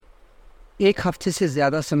एक हफ्ते से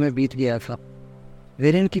ज़्यादा समय बीत गया था।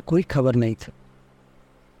 वीरेन की कोई खबर नहीं थी।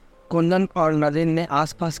 कुंदन और नलिन ने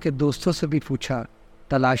आसपास के दोस्तों से भी पूछा,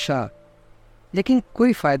 तलाशा, लेकिन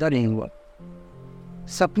कोई फ़ायदा नहीं हुआ।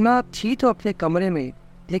 सपना थी तो अपने कमरे में,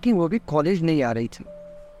 लेकिन वो भी कॉलेज नहीं आ रही थी।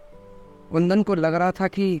 कुंदन को लग रहा था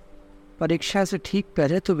कि परीक्षा से ठीक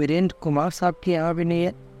पहले तो वीरेंद्र कुमार साहब के यहाँ भी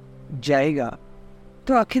नहीं जाएगा,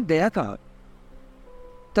 तो आखिर गया कहाँ।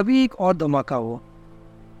 तभी एक और धमाका हुआ।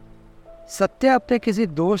 सत्या अपने किसी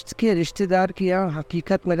दोस्त के रिश्तेदार के यहाँ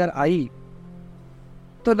हकीकत नगर आई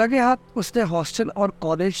तो लगे हाथ उसने हॉस्टल और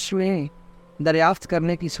कॉलेज में दरियाफ्त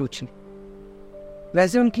करने की सोची।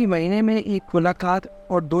 वैसे उनकी महीने में एक मुलाकात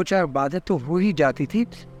और 2-4 बातें तो हो ही जाती थी,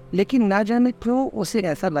 लेकिन ना जाने क्यों उसे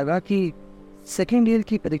ऐसा लगा कि सेकेंड ईयर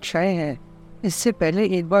की परीक्षाएं हैं, इससे पहले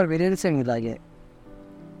एक बार वीरेंद्र से मिला गया।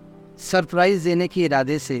 सरप्राइज देने के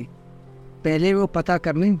इरादे से पहले वो पता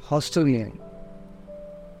करने हॉस्टल में आई।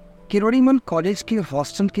 किरोड़ीमल कॉलेज के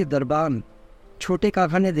हॉस्टल के दरबान छोटे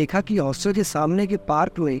काका ने देखा कि हॉस्टल के सामने के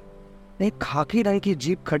पार्क में एक खाकी रंग की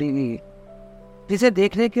जीप खड़ी हुई है, जिसे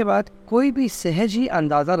देखने के बाद कोई भी सहज ही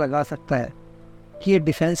अंदाज़ा लगा सकता है कि ये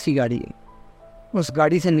डिफेंस की गाड़ी है। उस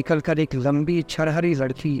गाड़ी से निकलकर एक लंबी छरहरी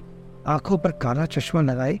लड़की आंखों पर काला चश्मा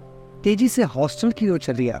लगाए तेजी से हॉस्टल की ओर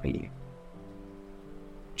चली आ रही है।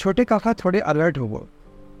 छोटे काका थोड़े अलर्ट हो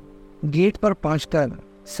गए। गेट पर पहुंचकर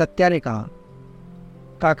सत्या ने कहा,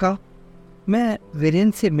 काका, मैं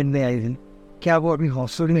वीरेंद्र से मिलने आई हूँ, क्या वो अभी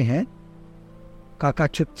हॉस्टल में है? काका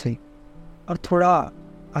चुप थे और थोड़ा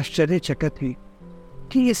आश्चर्यचकित हुई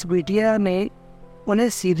कि इस बिटिया ने उन्हें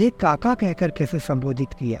सीधे काका कहकर कैसे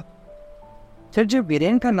संबोधित किया। फिर जब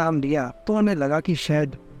वीरेंद्र का नाम लिया तो उन्हें लगा कि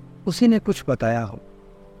शायद उसी ने कुछ बताया हो।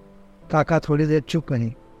 काका थोड़ी देर चुप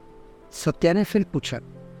रहे। सत्या ने फिर पूछा,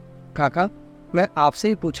 काका, मैं आपसे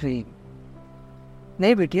ही पूछ रही हूँ।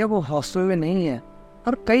 नहीं बिटिया, वो हॉस्टल में नहीं है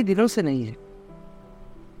और कई दिनों से नहीं है।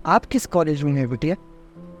 आप किस कॉलेज में हैं बिटिया?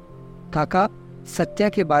 काका सत्या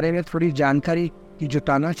के बारे में थोड़ी जानकारी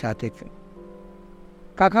जुटाना चाहते थे।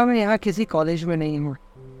 काका, मैं यहाँ किसी कॉलेज में नहीं हूँ,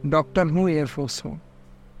 डॉक्टर हूँ, एयरफोर्स हूँ।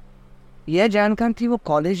 यह जानकारी थी वो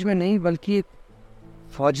कॉलेज में नहीं बल्कि एक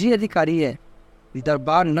फौजी अधिकारी है,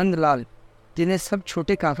 दरबार नंदलाल, जिन्हें सब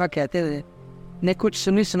छोटे काका कहते थे, ने कुछ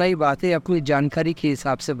सुनी सुनाई बातें अपनी जानकारी के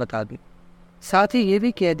हिसाब से बता दी। साथ ही ये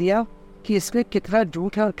भी कह दिया कि इसमें कितना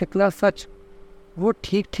झूठ है और कितना सच वो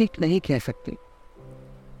ठीक ठीक नहीं कह सकते।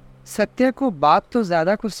 सत्या को बात तो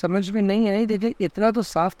ज़्यादा कुछ समझ में नहीं आई, लेकिन इतना तो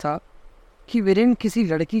साफ था कि वीरेंद्र किसी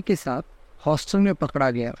लड़की के साथ हॉस्टल में पकड़ा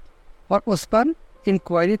गया और उस पर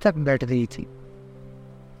इंक्वायरी तक बैठ रही थी।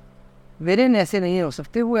 वीरेंद्र ऐसे नहीं हो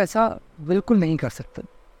सकते, वो ऐसा बिल्कुल नहीं कर सकते।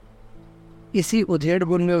 इसी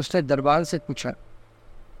उधेड़-बुन में उसने दरबार से पूछा,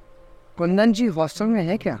 कुंदन जी हॉस्टल में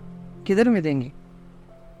है क्या? किधर मिलेंगे?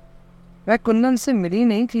 वह कुंदन से मिली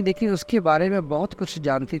नहीं थी, लेकिन उसके बारे में बहुत कुछ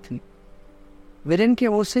जानती थी। वीरेंद्र के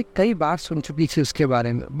मुंह से कई बार सुन चुकी थी उसके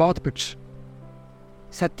बारे में बहुत कुछ।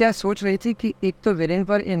 सत्या सोच रही थी कि एक तो वीरेंद्र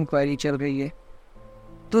पर इंक्वायरी चल रही है,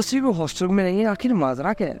 दूसरी वो हॉस्टल में नहीं है, आखिर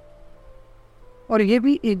माजरा क्या है? और ये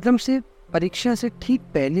भी एकदम से परीक्षा से ठीक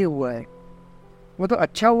पहले हुआ है। वो तो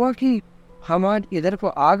अच्छा हुआ कि हम आज इधर को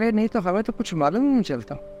आ गए, नहीं तो हमें तो कुछ मालूम ही नहीं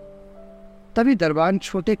चलता। तभी दरबान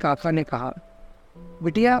छोटे काका ने कहा,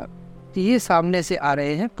 बिटिया, ये सामने से आ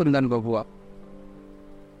रहे हैं कुंदन बबुआ।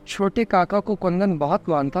 छोटे काका को कुंदन बहुत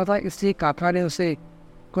मानता था, इसलिए काका ने उसे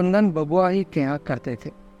कुंदन बबुआ ही कहा करते थे।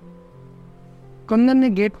 कुंदन ने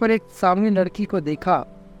गेट पर एक सामने लड़की को देखा।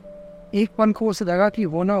 एक पल को उसे लगा कि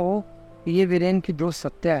वो ना हो ये वीरेंद्र की दोस्त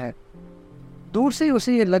सत्या है। दूर से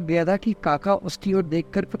उसे ये लग गया था कि काका उसकी ओर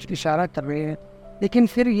देखकर कुछ इशारा कर रहे हैं, लेकिन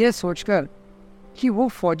फिर यह सोचकर कि वो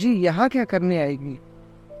फौजी यहाँ क्या करने आएगी,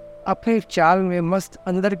 अपने चाल में मस्त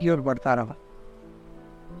अंदर की ओर बढ़ता रहा।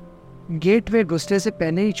 गेट में घुसने से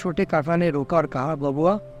पहले ही छोटे काका ने रोका और कहा,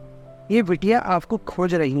 बबुआ, ये बिटिया आपको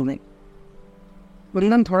खोज रही हूँ मैं।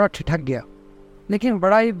 कुंदन थोड़ा ठिठक गया, लेकिन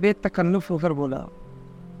बड़ा ही बेतकल्लुफ होकर बोला,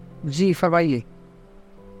 जी फरमाइए।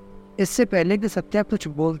 इससे पहले कि सत्या कुछ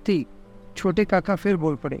बोलती, छोटे काका फिर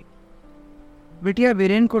बोल पड़े, बिटिया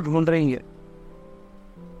वीरेंद्र को ढूंढ रही है।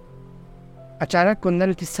 अचानक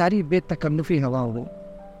कुंदन की सारी बेतकल्लुफी हवा हो गई,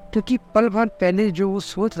 क्योंकि पल भर पहले जो वो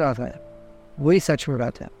सोच रहा था वही सच हो रहा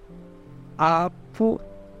था। आपको?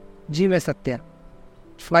 जी मैं सत्या,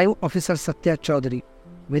 फ्लाइंग ऑफिसर सत्या चौधरी,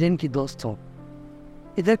 वीरेंद्र की दोस्त हूँ।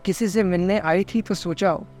 इधर किसी से मिलने आई थी तो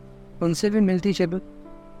सोचा उनसे भी मिलती चलो।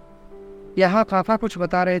 यहाँ काका कुछ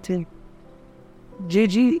बता रहे थे। जी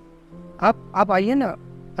जी, आप आइए ना,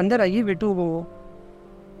 अंदर आइए बेटू। वो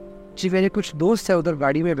जी मेरे कुछ दोस्त है उधर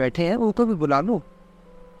गाड़ी में बैठे हैं, उनको भी बुला लो।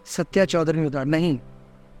 सत्या चौधरी ने उधर, नहीं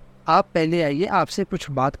आप पहले आइए, आपसे कुछ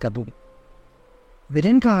बात कर दूँ।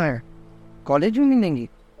 वीरेंद्र कहाँ है? कॉलेज में मिलेंगी?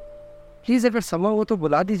 प्लीज़ अगर संभव हो तो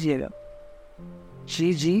बुला दीजिएगा।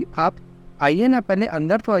 जी जी, आप आइए ना, पहले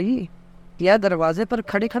अंदर तो आइए, या दरवाजे पर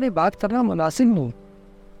खड़े खड़े बात करना मुनासिब हो।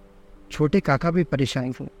 छोटे काका भी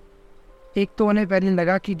परेशान थे। एक तो उन्हें पहले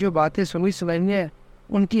लगा कि जो बातें सुनी सुनाई है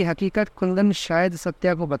उनकी हकीकत कुंदन शायद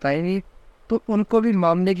सत्या को बताएंगे तो उनको भी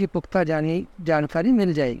मामले की पुख्ता जानकारी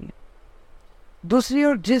मिल जाएगी। दूसरी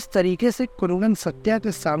ओर जिस तरीके से कुंदन सत्या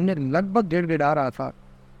के सामने लगभग गिड़गिड़ा रहा था,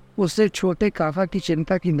 उससे छोटे काका की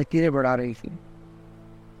चिंता की लकीरें बढ़ा रही थी,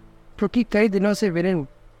 क्योंकि कई दिनों से वीरेन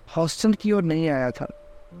हॉस्टल की ओर नहीं आया था।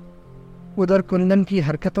 उधर कुंदन की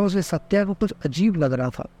हरकतों से सत्या को कुछ अजीब लग रहा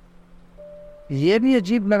था। यह भी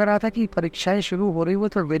अजीब लग रहा था कि परीक्षाएं शुरू हो रही हो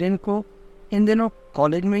तो वीरेन को इन दिनों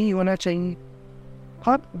कॉलेज में ही होना चाहिए,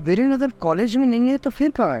 और वीरेन अगर कॉलेज में नहीं है तो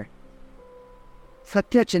फिर कहाँ है?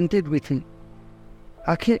 सत्या चिंतित भी थी।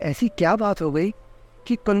 आखिर ऐसी क्या बात हो गई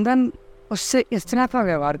कि कुंदन उससे इस तरह का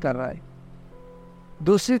व्यवहार कर रहा है?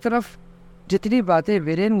 दूसरी तरफ जितनी बातें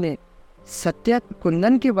वीरेन ने सत्या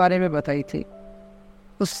कुंदन के बारे में बताई थी,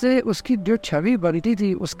 उससे उसकी जो छवि बनती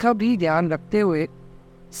थी उसका भी ध्यान रखते हुए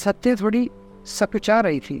सत्या थोड़ी सकुचा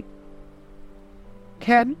रही थी।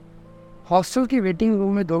 खैर, हॉस्टल की वेटिंग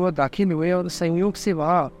रूम में दोनों दाखिल हुए और संयोग से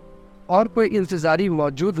वहां और कोई इंतजारी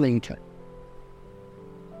मौजूद नहीं था।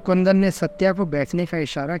 कुंदन ने सत्या को बैठने का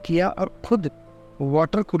इशारा किया और खुद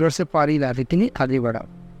वाटर कूलर से पानी लाने के लिए आगे बढ़ा।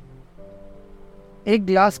 एक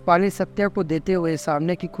गिलास पानी सत्या को देते हुए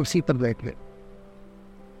सामने की कुर्सी पर बैठ गए।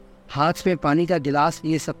 हाथ में पानी का गिलास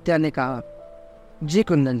लिए सत्या ने कहा, जी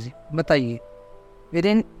कुंदन जी बताइए,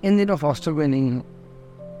 वीरेन इन दिनों हॉस्टल में नहीं है,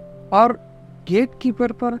 और गेट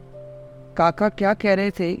कीपर पर काका क्या कह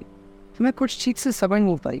रहे थे मैं कुछ ठीक से समझ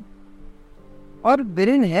नहीं पाई। और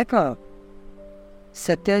वीरेन है कहाँ?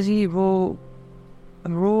 सत्या जी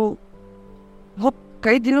वो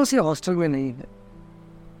कई दिनों से हॉस्टल में नहीं है।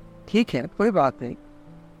 ठीक है, कोई बात नहीं,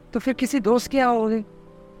 तो फिर किसी दोस्त के यहाँ होंगे।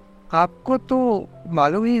 आपको तो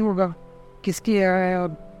मालूम ही होगा किसके यहाँ है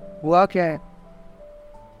और हुआ क्या है।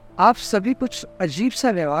 आप सभी कुछ अजीब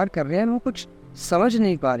सा व्यवहार कर रहे हैं, वो कुछ समझ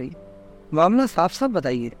नहीं पा रही। मामला साफ साफ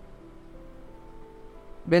बताइए।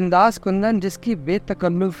 बिंदास कुंदन, जिसकी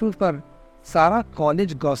बेतकल्लुफ़ी पर सारा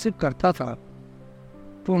कॉलेज गॉसिप करता था,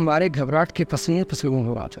 तो हमारे घबराहट के पसीने पसीने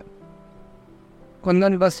हो रहा था।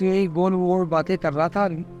 कुंदन बस यही गोल वोल बातें कर रहा था,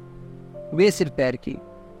 वे सिर पैर की,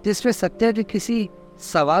 जिसमें सत्या के किसी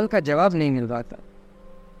सवाल का जवाब नहीं मिल रहा था।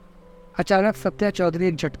 अचानक सत्या चौधरी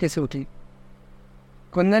एक झटके से उठी।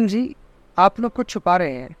 कुंदन जी, आप लोग कुछ छुपा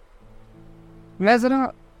रहे हैं, मैं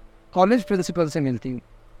ज़रा कॉलेज प्रिंसिपल से मिलती हूँ।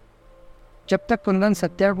 जब तक कुंदन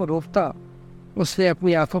सत्या को रोकता, उसने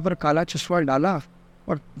अपनी आंखों पर काला चश्मा डाला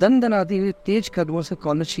और दनदनाती हुई तेज कदमों से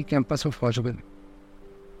कॉलेज की कैंपस में पहुंच गए।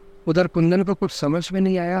 उधर कुंदन को कुछ समझ में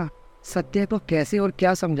नहीं आया सत्या को कैसे और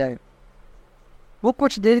क्या समझाए। वो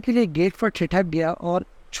कुछ देर के लिए गेट पर ठिठक गया और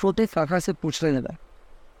छोटे काका से पूछने लगा,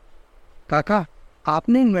 काका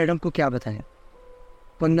आपने इन मैडम को क्या बताया?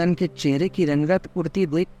 कुंदन के चेहरे की रंगत उड़ती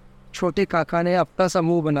देख छोटे काका ने अपना सा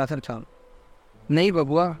मुंह बनाकर कहा, नहीं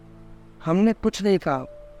बबुआ, हमने कुछ नहीं कहा,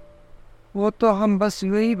 वो तो हम बस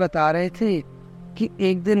यही बता रहे थे कि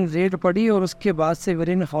एक दिन रेड पड़ी और उसके बाद से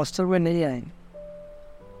वीरेन हॉस्टल में नहीं आए।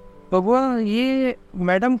 बबुआ, ये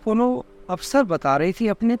मैडम कोनो अफसर बता रही थी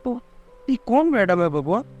अपने को। ये कौन मैडम है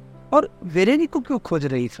बबुआ, और वीरेन को क्यों खोज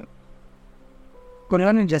रही थी?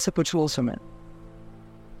 कुंदन ने जैसे कुछ वो समय,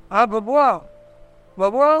 हाँ बबुआ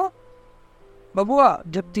बबुआ बबुआ।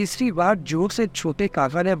 जब तीसरी बार जोर से छोटे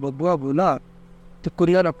काका ने बबुआ बोला तो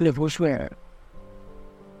कुंदन अपने होश में आया।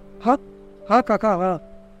 हाँ हाँ काका, हाँ।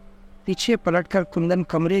 पीछे पलटकर कुंदन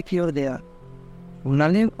कमरे की ओर गया।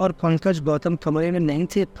 नलिन और पंकज गौतम कमरे में नहीं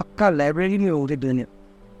थे, पक्का लाइब्रेरी में होंगे दोनों।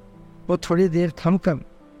 वो थोड़ी देर थमकर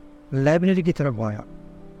लाइब्रेरी की तरफ आया।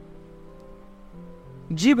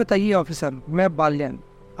 जी बताइए ऑफिसर, मैं बाल्यान,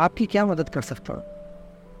 आपकी क्या मदद कर सकता हूँ?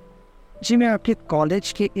 जी मैं आपके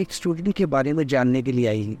कॉलेज के एक स्टूडेंट के बारे में जानने के लिए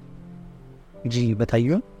आई हूँ। जी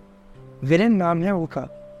बताइए। वीरेन नाम है उनका,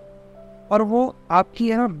 और वो आपकी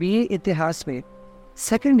यहाँ बीए इतिहास में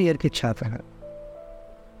सेकंड ईयर के छात्र हैं।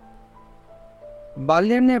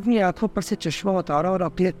 बाल्यान ने अपनी आंखों पर से चश्मा उतारा और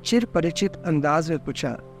अपने चिर परिचित अंदाज में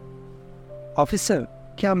पूछा, ऑफिसर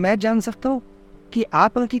क्या मैं जान सकता हूँ कि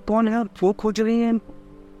आप उनकी कौन है और वो खोज रही हैं?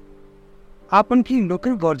 आप उनकी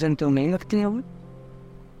लोकल गार्जियन तो नहीं लगती हैं वो?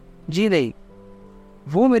 जी नहीं,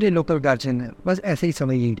 वो मेरे लोकल गार्जियन है, बस ऐसे ही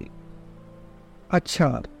समझ लीजिए।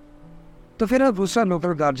 अच्छा, तो फिर आप दूसरा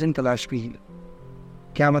लोकल गार्जियन तलाश कीजिए।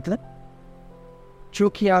 क्या मतलब?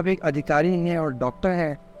 चूँकि आप एक अधिकारी हैं और डॉक्टर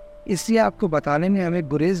हैं, इसलिए आपको बताने में हमें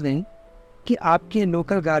गुरेज नहीं कि आपके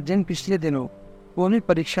लोकल गार्जियन पिछले दिनों बोर्ड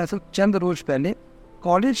परीक्षा से चंद रोज पहले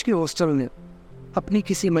कॉलेज के हॉस्टल में अपनी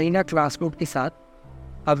किसी महिला क्लासमेट के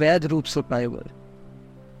साथ अवैध रूप से पाए हुए।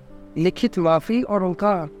 लिखित माफी और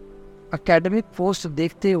उनका एकेडमिक पोस्ट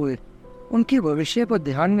देखते हुए उनके भविष्य को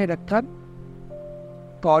ध्यान में रखकर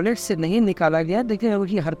कॉलेज से नहीं निकाला गया, लेकिन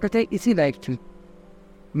उनकी हरकतें इसी लायक थी।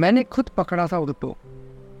 मैंने खुद पकड़ा था उनको।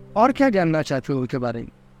 और क्या जानना चाहते हो उनके बारे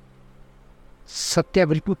में? सत्या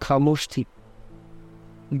बिल्कुल खामोश थी,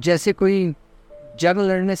 जैसे कोई जंग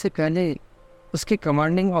लड़ने से पहले उसके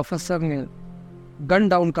कमांडिंग ऑफिसर ने गन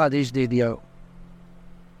डाउन का आदेश दे दिया हो।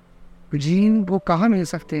 जी, वो कहाँ मिल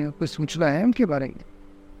सकते हैं? कुछ सूचना है उनके बारे में?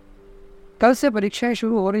 कल से परीक्षाएं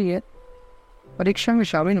शुरू हो रही है, परीक्षा में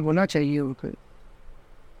शामिल होना चाहिए उनको।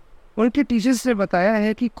 उनके टीचर्स ने बताया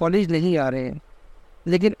है कि कॉलेज नहीं आ रहे हैं,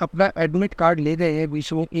 लेकिन अपना एडमिट कार्ड ले गए हैं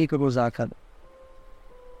बीच में एक रोज आकर।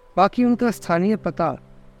 बाकी उनका स्थानीय पता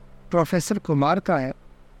प्रोफेसर कुमार का है,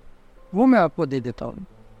 वो मैं आपको दे देता हूँ।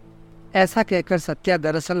 ऐसा कहकर सत्या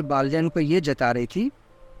दरअसल बालियान को ये जता रही थी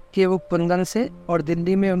कि वो कुंदन से और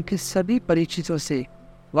दिल्ली में उनके सभी परिचितों से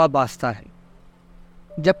वाबस्ता है।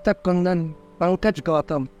 जब तक कुंदन पंकज,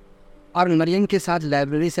 गौतम और मरियम के साथ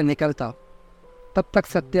लाइब्रेरी से निकलता, तब तक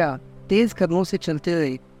सत्या तेज कदमों से चलते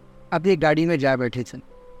हुए अपनी गाड़ी में जा बैठे थे।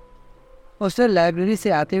 उसने लाइब्रेरी से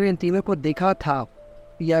आते हुए इन तीनों को देखा था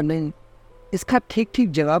या नहीं, इसका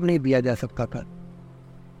ठीक जवाब नहीं दिया जा सकता था,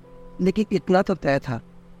 लेकिन इतना तो तय था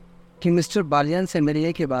कि मिस्टर बालियान से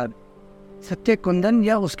मिलने के बाद सत्या कुंदन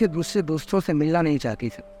या उसके दूसरे दोस्तों से मिलना नहीं चाहती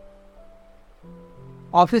थी।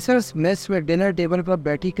 ऑफिसर्स मेस में डिनर टेबल पर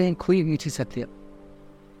बैठी कहीं खोई हुई थी सत्या।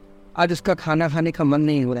 आज उसका खाना खाने का मन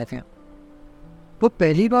नहीं हो रहा था। वो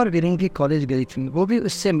पहली बार वीरेन के कॉलेज गई थी, वो भी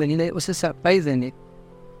उससे मिलने, उसे सरप्राइज देने,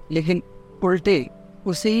 लेकिन उल्टे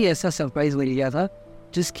उसे ही ऐसा सरप्राइज मिल गया था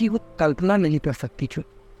जिसकी वो कल्पना नहीं कर सकती थी।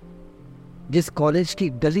 जिस कॉलेज की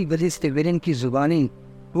गली गली से वीरेन की जुबानी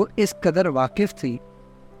वो इस कदर वाकिफ थी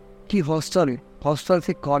कि हॉस्टल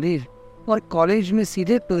से कॉलेज और कॉलेज में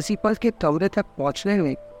सीधे प्रिंसिपल के कमरे तक पहुंचने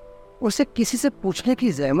में उसे किसी से पूछने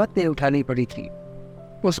की जहमत नहीं उठानी पड़ी थी।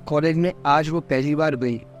 उस कॉलेज में आज वो पहली बार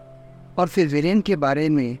गई और फिर वीरेन के बारे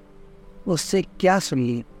में उससे क्या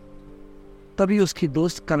सुनिए। तभी उसकी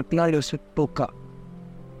दोस्त कल्पना ने उसे टोका,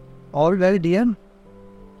 ऑल वेल डियर,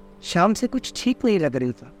 शाम से कुछ ठीक नहीं लग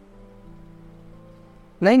रही था।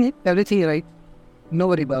 नहीं, everything right, no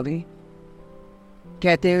worry Babi,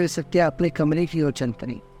 कहते हुए सत्या अपने कमरे की ओर चल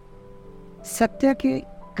पड़ी। सत्या के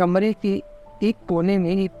कमरे के एक कोने में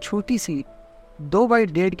एक छोटी सी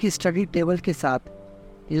 2x1.5 की स्टडी टेबल के साथ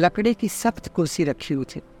लकड़ी की सख्त कुर्सी रखी हुई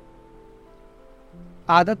थी।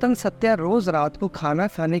 आदतन सत्या रोज रात को खाना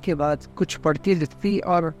खाने के बाद कुछ पढ़ती लिखती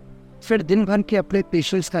और फिर दिन भर के अपने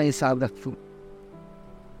पेशेंट्स का हिसाब रखती।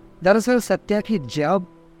 दरअसल सत्या की जॉब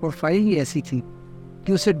प्रोफाइल ही ऐसी थी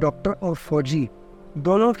कि उसे डॉक्टर और फौजी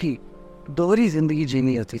दोनों की दोहरी जिंदगी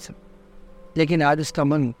जीनी होती थी, लेकिन आज उसका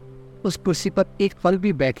मन उस कुर्सी पर एक पल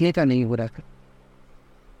भी बैठने का नहीं हो रहा था।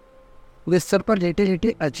 वे सर पर लेटे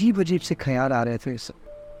लेटे अजीब से ख्याल आ रहे थे।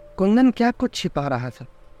 कुंदन क्या कुछ छिपा रहा था।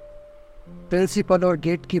 प्रिंसिपल और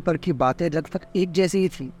गेट कीपर की बातें लगभग एक जैसी ही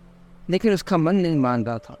थी, लेकिन उसका मन नहीं मान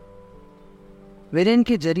रहा था। वीरेन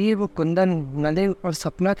के जरिए वो कुंदन, नलिन और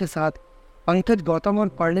सपना के साथ पंकज, गौतम और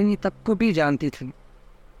पढ़ने तक को भी जानती थी,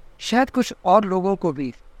 शायद कुछ और लोगों को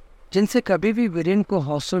भी जिनसे कभी भी वीरेन को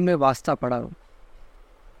हॉस्टल में वास्ता पड़ा हो।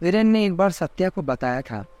 वीरेन ने एक बार सत्या को बताया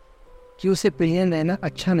था कि उसे पिलियन रहना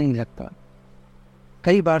अच्छा नहीं लगता।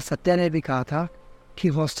 कई बार सत्या ने भी कहा था कि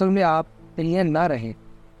हॉस्टल में आप पिलियन ना रहें,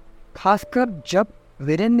 खासकर जब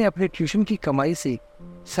वीरेन ने अपने ट्यूशन की कमाई से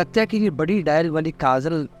सत्या के लिए बड़ी डायल वाली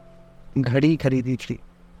काजल घड़ी खरीदी थी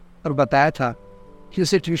और बताया था कि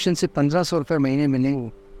उसे ट्यूशन से 1500 रुपये महीने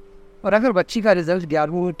मिलेंगे, और अगर बच्ची का रिजल्ट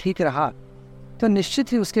 11वीं में ठीक रहा तो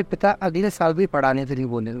निश्चित ही उसके पिता अगले साल भी पढ़ाने के लिए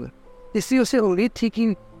बोले हुए। इसलिए उसे उम्मीद थी कि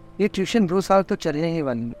ये ट्यूशन 2 साल तो चलने ही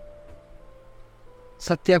वाली।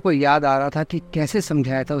 सत्या को याद आ रहा था कि कैसे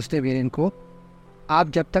समझाया था उसने वीरेन को, आप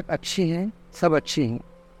जब तक अच्छे हैं सब अच्छे हैं,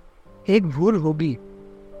 एक भूल होगी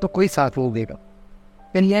तो कोई साथ हो देगा।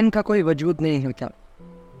 पिलियन का कोई वजूद नहीं होता,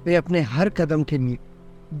 वे अपने हर कदम के लिए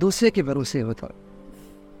दूसरे के भरोसे होता।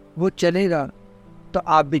 वो चलेगा तो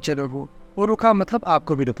आप भी चलोगे, वो रुका मतलब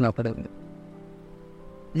आपको भी रुकना पड़ेगा।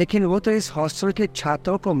 लेकिन वो तो इस हॉस्टल के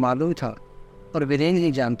छात्रों को मालूम था और वीरेन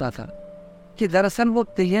ही जानता था कि दरअसल वो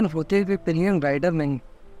पिलियन होते हुए पिलियन राइडर नहीं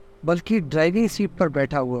बल्कि ड्राइविंग सीट पर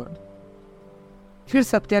बैठा हुआ। फिर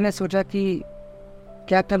सत्या ने सोचा कि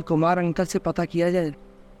क्या कल कुमार अंकल से पता किया जाए।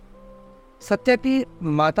 सत्या की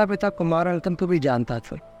माता पिता कुमार अंकल को भी जानता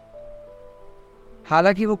था।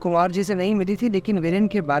 हालांकि वो कुमार जी से नहीं मिली थी, लेकिन वीरेन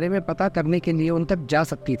के बारे में पता करने के लिए उन तक जा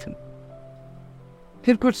सकती थी।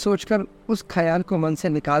 फिर कुछ सोचकर उस ख्याल को मन से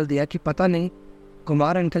निकाल दिया कि पता नहीं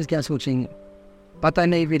कुमार अंकल क्या सोचेंगे, पता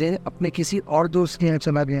नहीं वीरेन अपने किसी और दोस्त के यहाँ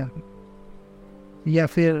चला गया, या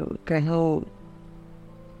फिर कहो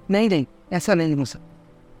नहीं, ऐसा नहीं हो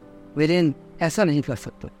सकता वीरेन, ऐसा नहीं कर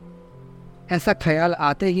सकता। ऐसा ख्याल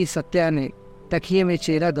आते ही सत्या ने तकिए में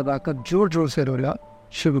चेहरा दबाकर जोर जोर से रोना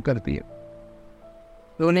शुरू कर दिया।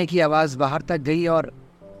 रोने की आवाज़ बाहर तक गई और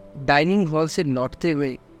डाइनिंग हॉल से लौटते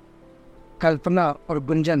हुए कल्पना और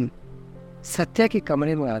गुंजन सत्या के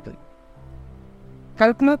कमरे में आ गई।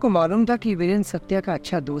 कल्पना को मालूम था कि वीरेन सत्या का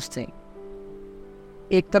अच्छा दोस्त है।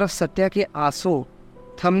 एक तरफ सत्या के आंसू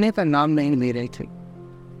थमने का नाम नहीं ले रहे थे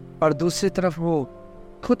और दूसरी तरफ वो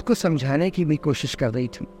खुद को समझाने की भी कोशिश कर रही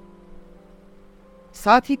थी।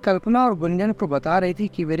 साथ ही कल्पना और गुंजन को बता रही थी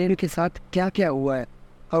कि वीरेन के साथ क्या क्या हुआ है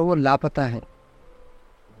और वो लापता है।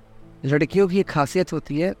 लड़कियों की खासियत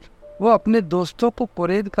होती है वो अपने दोस्तों को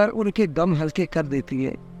कुरेद कर उनके गम हल्के कर देती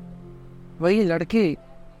है, वही लड़के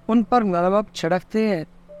उन पर नरम छिड़कते हैं।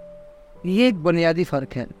 ये एक बुनियादी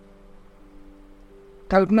फर्क है।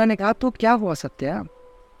 कल्पना ने कहा, तो क्या हुआ सत्या,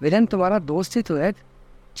 वीरेन तुम्हारा दोस्त ही तो है,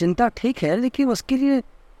 चिंता ठीक है, लेकिन उसके लिए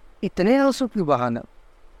इतने आंसू क्यों बहाना।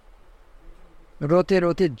 रोते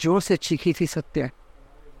रोते जोर से चीखी थी सत्या,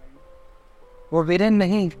 वो वीरेन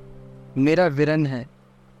नहीं मेरा वीरेन है।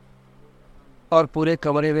 और पूरे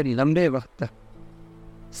कमरे में लंबे वक्त तक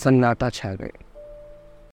सन्नाटा छा गए।